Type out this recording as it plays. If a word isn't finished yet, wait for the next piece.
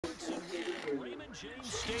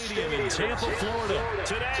Stadium in Tampa, Florida.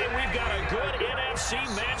 Today, we've got a good NFC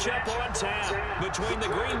matchup on tap between the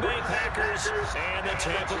Green Bay Packers and the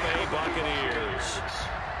Tampa Bay Buccaneers.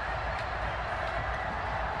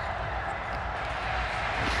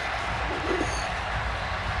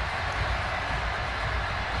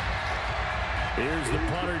 Here's the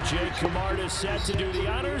punter, Jake Camarda, set to do the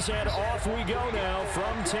honors, and off we go now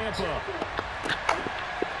from Tampa.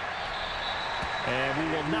 And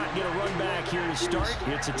we will not get a run back here to start.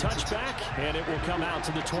 It's a touchback, and it will come out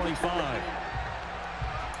to the 25.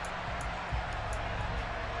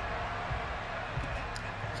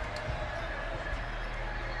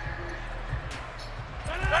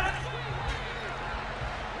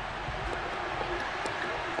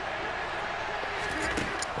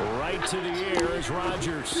 Right to the air is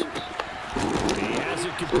Rodgers. He has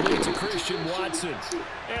it complete to Christian Watson.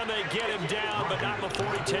 And they get him down, but not before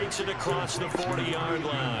he takes it across the 40-yard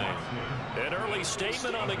line. An early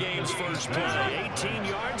statement on the game's first play. 18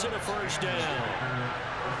 yards and a first down.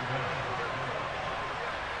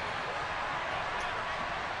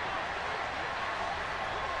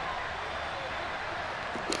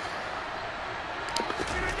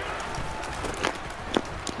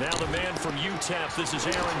 Now the man from UTEP, this is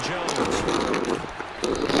Aaron Jones.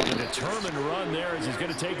 A determined run there as he's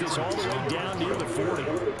going to take this all the way down near the 40.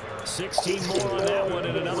 16 more on that one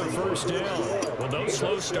and another first down. Well, no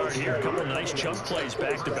slow start here. A couple nice chunk plays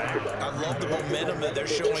back to back. I love the momentum that they're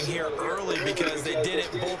showing here early because they did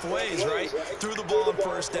it both ways, right? Threw the ball on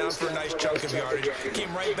first down for a nice chunk of yardage.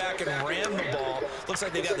 Came right back and ran the ball. Looks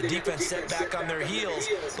like they got the defense set back on their heels.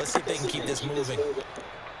 Let's see if they can keep this moving.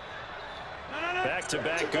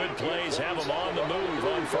 Back-to-back good plays have them on the move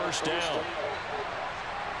on first down.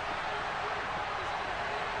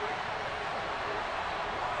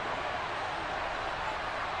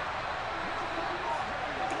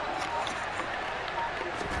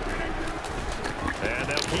 And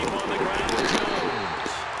they'll keep on the ground with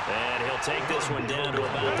Jones. And he'll take this one down to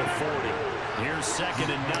about the 40. Here's 2nd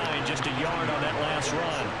and 9, just a yard on that last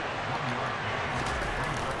run.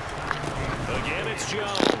 Again, it's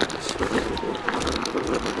Jones.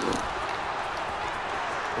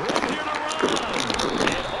 Right here to run.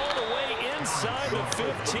 And all the way inside the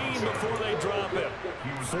 15 before they drop him.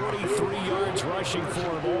 43 yards rushing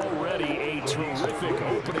for him already. A terrific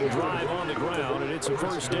opening drive on the ground, and it's a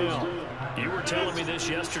first down. You were telling me this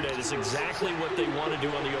yesterday. This is exactly what they want to do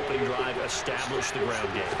on the opening drive, establish the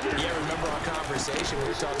ground game. Yeah, remember our conversation we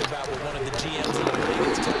were talking about with one of the GMs in the league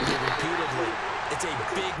that's told me repeatedly. It's a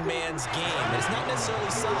big man's game. It's not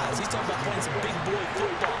necessarily size. He's talking about playing some big boy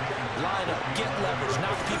football. Line up, get leverage,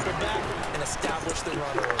 knock people back, and establish the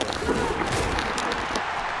run order.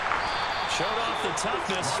 Showed off the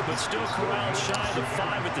toughness, but still corralled shy of the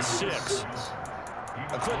 5 at the 6.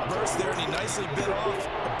 A quick burst there, and he nicely bit off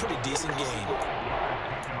a pretty decent gain.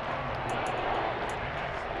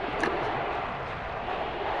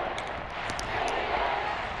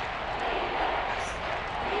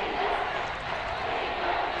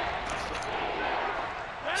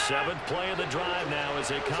 Seventh play of the drive now as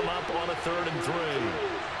they come up on a 3rd and 3.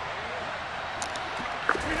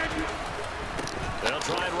 They'll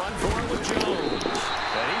try and run for it with Jones.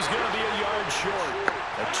 And he's going to be a yard short.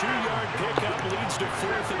 A 2-yard pickup leads to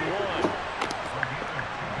 4th and 1.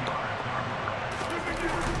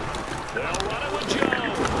 They'll run it with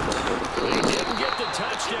Jones. He didn't get the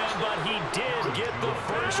touchdown, but he did get the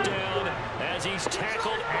first down as he's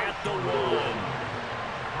tackled at the 1.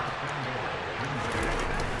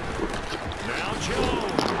 Now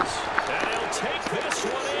Jones, and he'll take this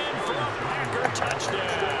one in for a Packer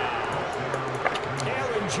touchdown.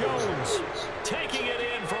 Aaron Jones taking it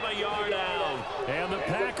in from a yard out. And the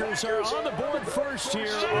Packers are on the board first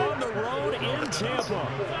here on the road in Tampa.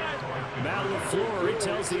 Matt LaFleur, he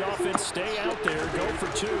tells the offense, stay out there, go for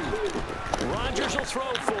 2. Rodgers will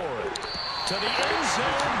throw for it. To the end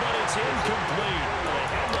zone, but it's incomplete. They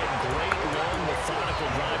had that great, long, methodical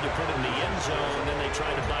drive to put in the end zone, then they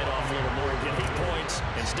tried to bite off a little more and get 8 points.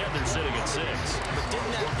 Instead, they're sitting at 6. But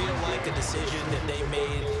didn't that feel like a decision that they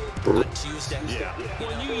made on Tuesday? Yeah.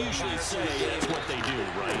 Well, you usually say that's what they do,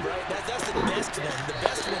 right? That's the best of them. The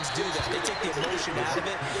best ones do that. They take the emotion out of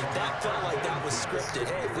it. That felt like that was scripted.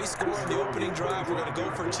 Hey, if we score on the opening drive, we're going to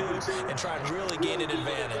go for 2 and try and really gain an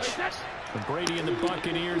advantage. Brady and the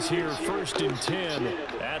Buccaneers here, 1st and 10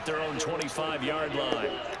 at their own 25-yard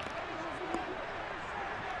line.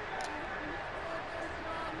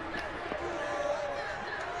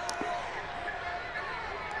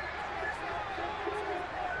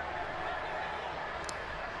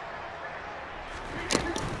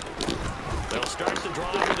 They'll start the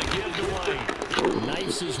drive with a give to White.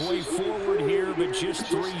 Nice his way forward here, but just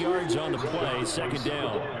 3 yards on the play, second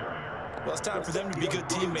down. Well, it's time for them to be good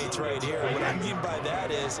teammates right here. What I mean by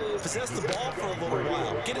that is possess the ball for a little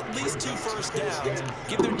while. Get at least 2 first downs.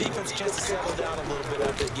 Give their defense a chance to settle down a little bit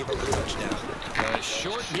after they give up a touchdown. A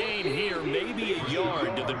short gain here, maybe a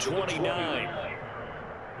yard to the 29.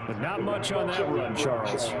 But not much on that run,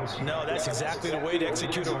 Charles. No, that's exactly the way to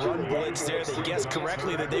execute a run blitz there. They guessed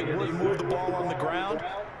correctly that they would move the ball on the ground,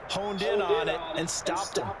 honed in on it, and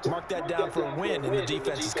stopped him. Mark that down for a win in the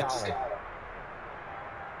defense's column.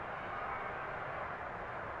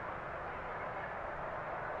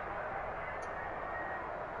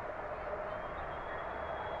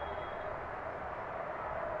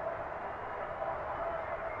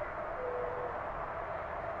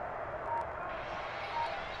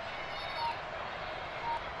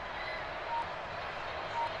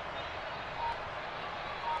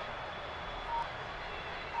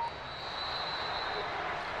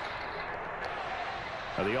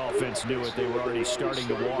 The offense knew it. They were already starting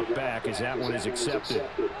to walk back as that one is accepted.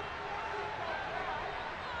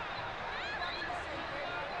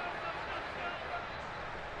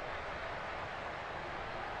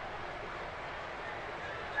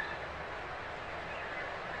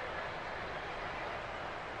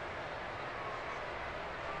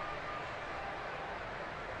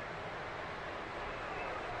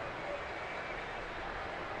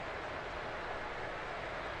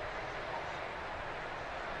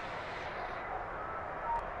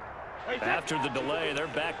 After the delay, they're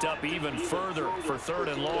backed up even further for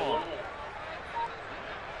 3rd and long.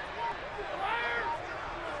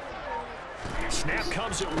 Snap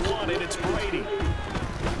comes at 1, and it's Brady.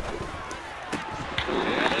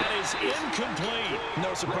 And that is incomplete.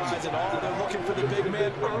 No surprise at all. They're looking for the big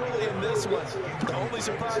man early in this one. The only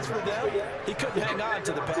surprise for them, he couldn't hang on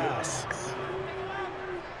to the pass.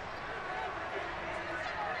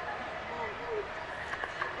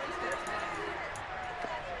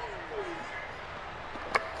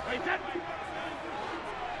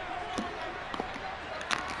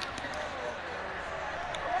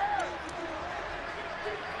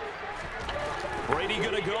 Brady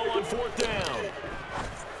going to go on 4th down.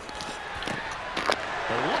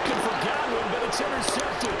 They're looking for Godwin, but it's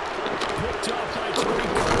intercepted. Picked off by Tony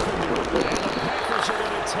Carpenter. And the Packers are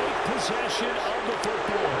going to take possession of the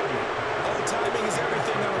football. Oh, timing is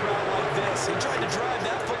everything on a route like this. He tried to drive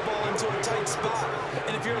that football into a tight spot.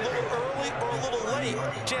 And if you're a little early or a little late,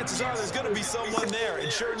 chances are there's going to be someone there.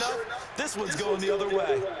 And sure enough, this one's going the other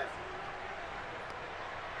way.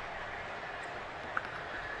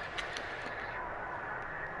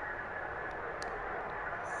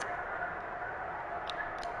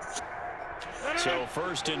 So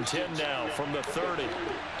 1st and 10 now from the 30.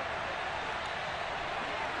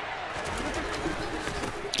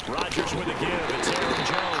 Rodgers with a give. It's Aaron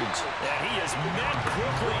Jones. And he is met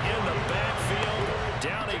quickly in the backfield.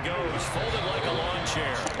 Down he goes, folded like a lawn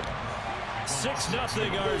chair.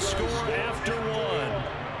 6-0 our score after 1.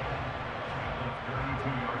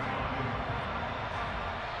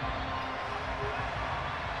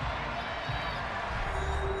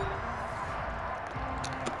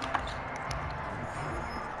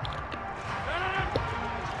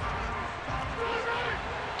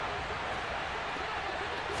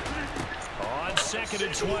 On 2nd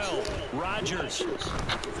and 12, Rodgers.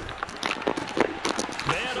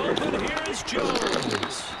 Man open, here is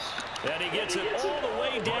Jones. And he gets it all the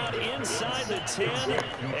way down inside the 10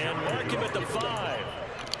 and mark him at the 5.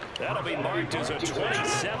 That'll be marked as a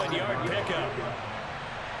 27-yard pickup.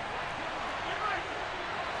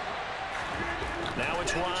 Now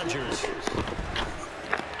it's Rodgers.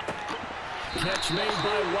 Catch made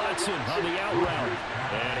by Watson on the out route.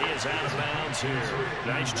 And he is out of bounds here.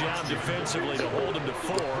 Nice job defensively to hold him to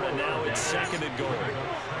 4, and now it's 2nd and goal.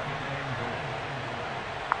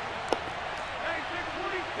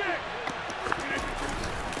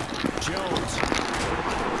 Jones.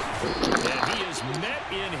 And he is met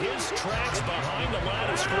in his tracks behind the line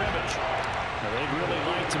of scrimmage. Now, they'd really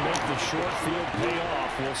like to make the short field pay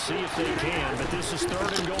off. We'll see if they can, but this is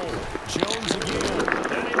 3rd and goal. Jones again.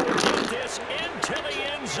 And he will get this into the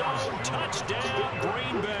end zone. Touchdown,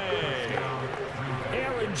 Green Bay.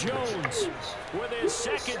 Aaron Jones with his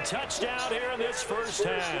 2nd touchdown here in this first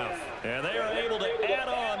half. And they are able to add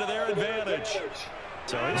on to their advantage.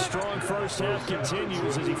 So his strong first half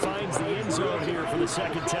continues as he finds the end zone here for the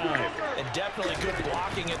 2nd time. And definitely good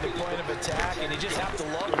blocking at the point of attack, and you just have to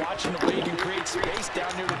love watching the way he can create space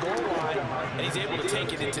down near the goal line, and he's able to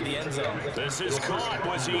take it into the end zone. This is caught.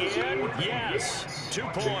 Was he in? Yes. 2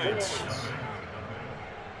 points.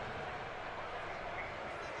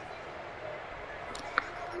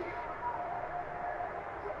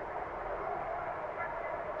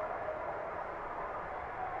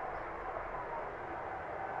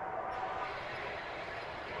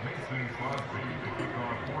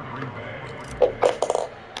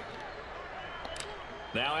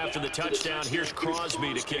 Now after the touchdown, here's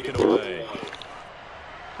Crosby to kick it away.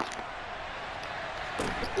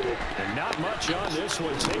 And not much on this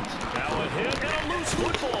one. Now a hit and a loose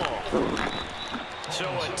football. So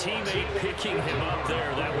a teammate picking him up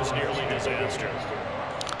there, that was nearly disaster.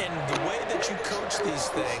 And the way that you coach these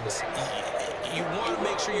things, you want to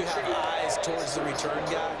make sure you have eyes towards the return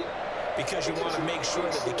guy because you want to make sure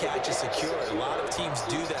that the catch is secure. A lot of teams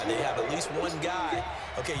do that. They have at least one guy.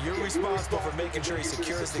 Okay, you're responsible for making sure he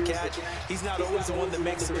secures the catch. He's not always the one that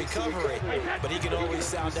makes the recovery, but he can always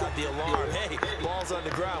sound out the alarm. Hey, ball's on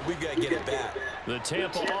the ground. We've got to get it back. The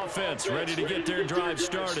Tampa offense ready to get their drive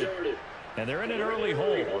started. And they're in an early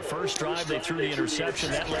hole. The first drive, they threw the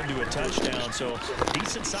interception. That led to a touchdown, so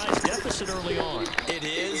decent-sized deficit early on. It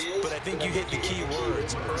is, but I think you hit the key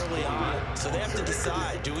words early on. So they have to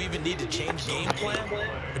decide, do we even need to change game plan,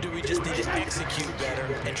 or do we just need to execute better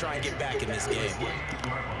and try and get back in this game?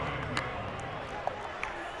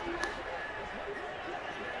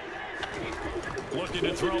 Looking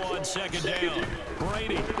to throw on second down.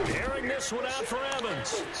 Brady airing this one out for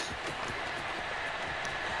Evans.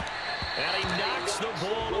 And he knocks the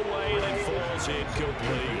ball away and it falls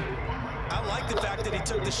incomplete. I like the fact that he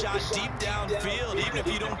took the shot deep downfield. Even if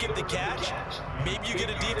you don't get the catch, maybe you get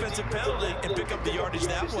a defensive penalty and pick up the yardage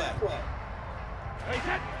that way.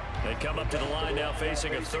 They come up to the line now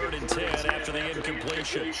facing a 3rd and 10 after the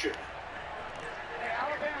incompletion.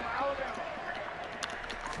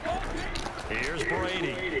 Here's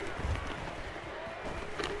Brady.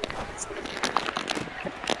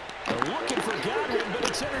 They're looking for Godwin, but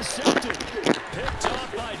it's intercepted. Picked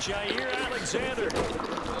off by Jair Alexander. And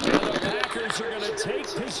the Packers are going to take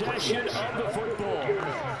possession of the football.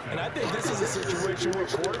 And I think this is a situation where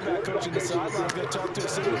quarterback coach in the sideline is going to talk to a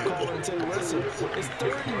signal caller and say, listen, it's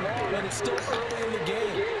 3rd and long and it's still early in the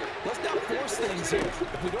game. Let's not force things here.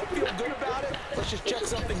 If we don't feel good about it, let's just check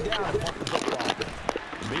something down and punt the football.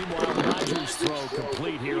 Meanwhile, Rodgers' throw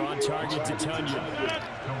complete here on target to Tunyon.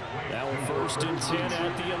 Now a 1st and 10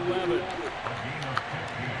 at the 11.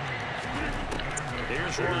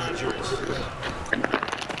 Here's Rodgers.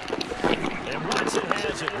 And Watson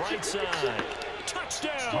has it right side.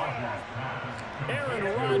 Touchdown! Aaron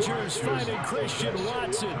Rodgers finding Christian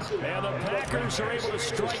Watson. And the Packers are able to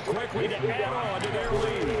strike quickly to add on to their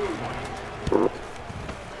lead.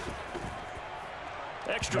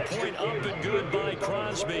 Extra point up and good by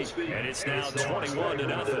Crosby. And it's now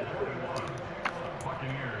 21-0.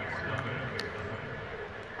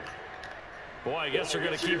 Boy, I guess they're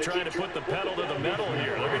going to keep trying to put the pedal to the metal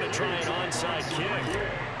here. They're going to try an onside kick.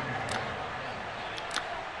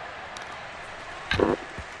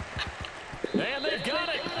 And they've got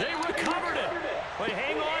it. They recovered it. But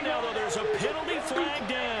hang on now, though. There's a penalty flag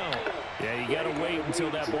down. Yeah, you got to wait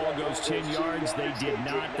until that ball goes 10 yards. They did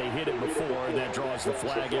not. They hit it before, and that draws the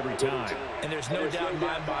flag every time. And there's no doubt in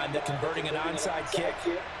my mind that converting an onside kick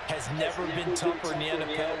has never been tougher in the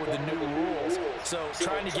NFL with the new rules. So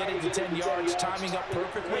trying to get it to 10 yards, timing up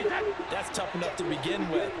perfectly, that's tough enough to begin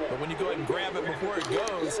with. But when you go ahead and grab it before it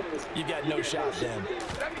goes, you've got no shot then.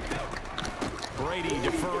 Brady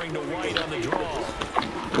deferring to White on the draw.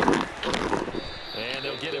 And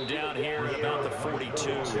they'll get him down here at about the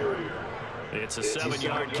 42. It's a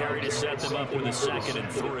 7-yard carry to set them up with a 2nd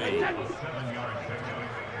and 3.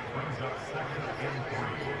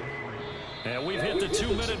 And we've hit the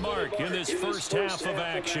 2-minute mark in this first half of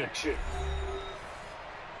action.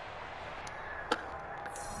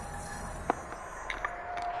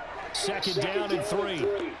 Second down and 3.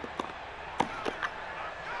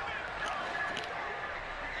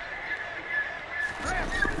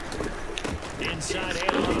 Inside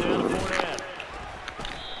handoff down to Fournette.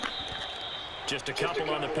 Just a couple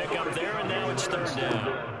on the pickup there, and now it's 3rd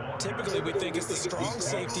down. Typically, we think it's the strong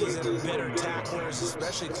safeties that are better tacklers,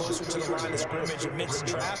 especially closer to the line of scrimmage amidst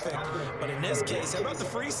traffic. But in this case, how about the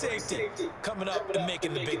free safety coming up and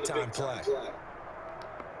making the big-time play?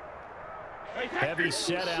 Heavy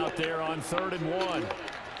set out there on 3rd and 1.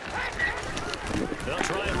 They'll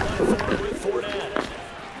try and run forward with Fournette.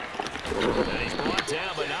 And he's brought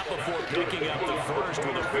down, but not before picking up the first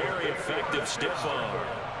with a very effective stiff arm.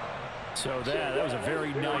 So that was a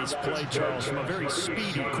very nice play, Charles, from a very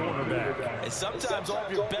speedy cornerback. And sometimes all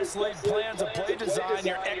of your best laid plans of play design,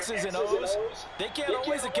 your X's and O's, they can't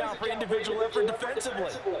always account for individual effort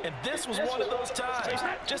defensively. And this was one of those times.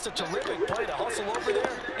 Just a terrific play to hustle over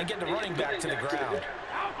there and get the running back to the ground.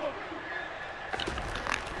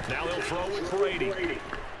 Now they'll throw with Brady.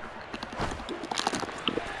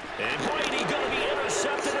 And Brady going to be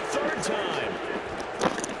intercepted a 3rd time.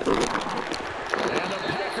 And the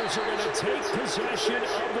Packers are take possession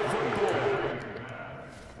of the football.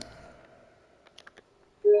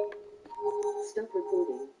 Stop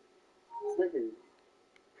recording. Button.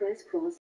 Press cross.